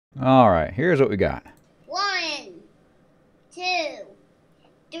Alright, here's what we got. 1, 2,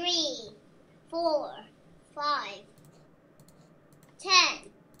 3, 4, 5, 10.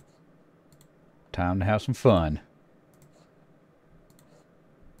 Time to have some fun.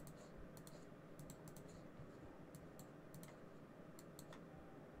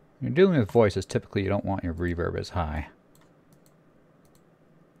 When you're dealing with voices, typically you don't want your reverb as high.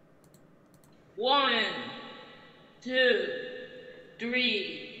 1, 2,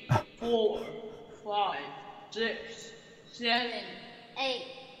 3, 4, 5, 6, 7, 8,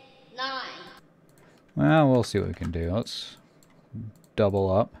 9. Well, we'll see what we can do. Let's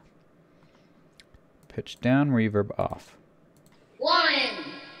double up. Pitch down, reverb off. 1,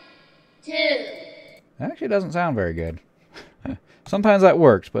 2. That actually doesn't sound very good. Sometimes that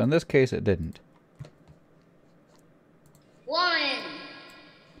works, but in this case it didn't. 1,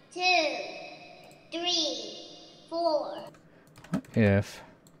 2, 3, 4. What if,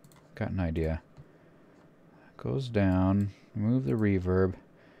 got an idea, goes down, remove the reverb,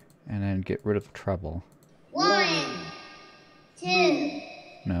 and then get rid of the treble. 1, 2,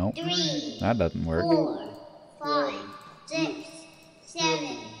 No, 3, that doesn't work. 4, 5, 6,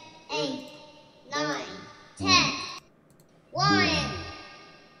 7, 8, 9, 10. 1,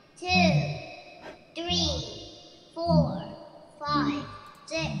 2, 3, 4, 5,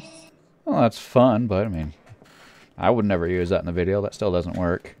 6. Well, that's fun, but I mean, I would never use that in the video. That still doesn't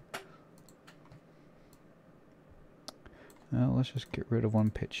work. Well, let's just get rid of one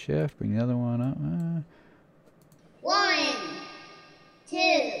pitch shift, bring the other one up. 1,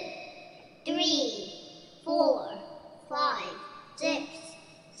 2, 3, 4, 5, 6,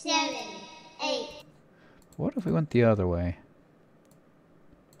 7, 8. What if we went the other way?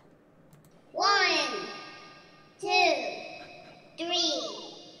 1, 2, 3,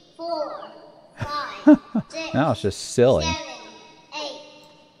 4, 5, 6. Now it's just silly. 7, 8,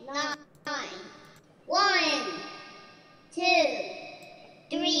 9. 1, 2,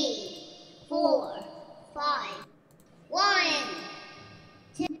 3, 4, 5. 1,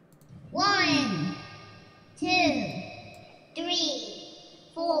 2, 1, 2,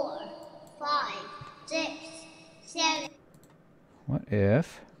 3, 4, 5, 6, 7. What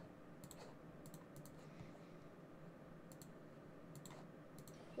if...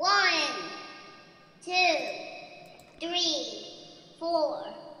 1, 2, 3, 4,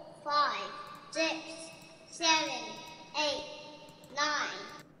 5, 6, 7, 8, 9.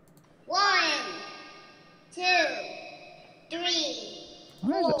 1, 2, 3.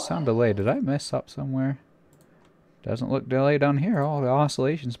 Why does it sound delayed? Did I mess up somewhere? Doesn't look delayed on here. All the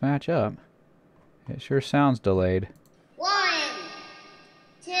oscillations match up. It sure sounds delayed. 1,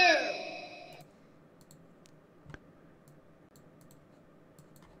 2.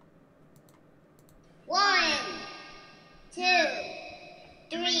 One, 2,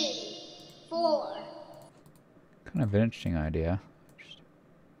 3, 4. Kind of an interesting idea.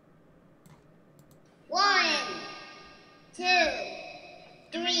 1, 2,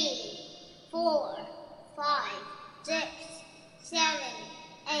 3, 4, 5, 6, 7,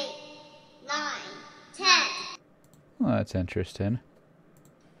 8, 9, 10. Well, that's interesting.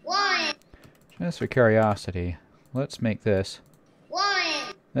 1, Just for curiosity, let's make this. 1.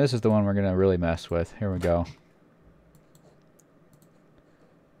 This is the one we're going to really mess with. Here we go.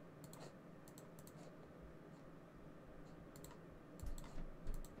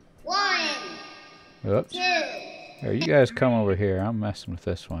 Oops. 2. Here, you guys come over here. I'm messing with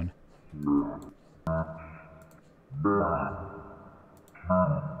this one. 2,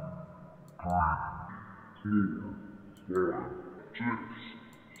 4, 6,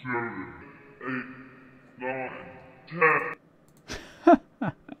 7, 8, 9, 10.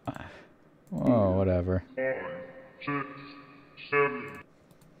 Whoa, whatever. 5, 6, 7.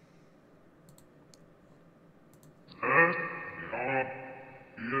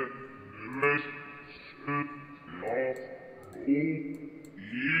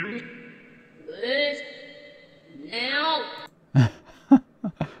 now.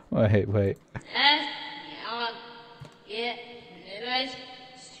 Wait.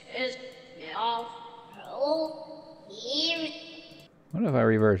 What if I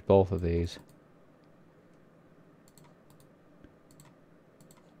reverse both of these?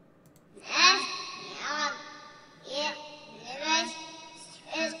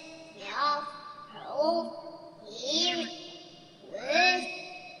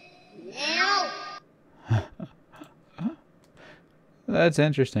 That's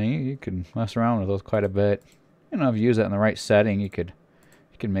interesting. You could mess around with those quite a bit. You know, if you use that in the right setting, you could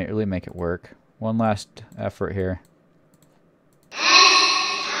really make it work. One last effort here.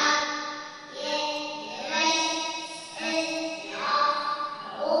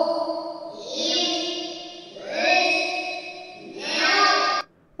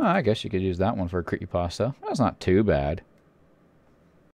 Oh, I guess you could use that one for a creepypasta. That's not too bad.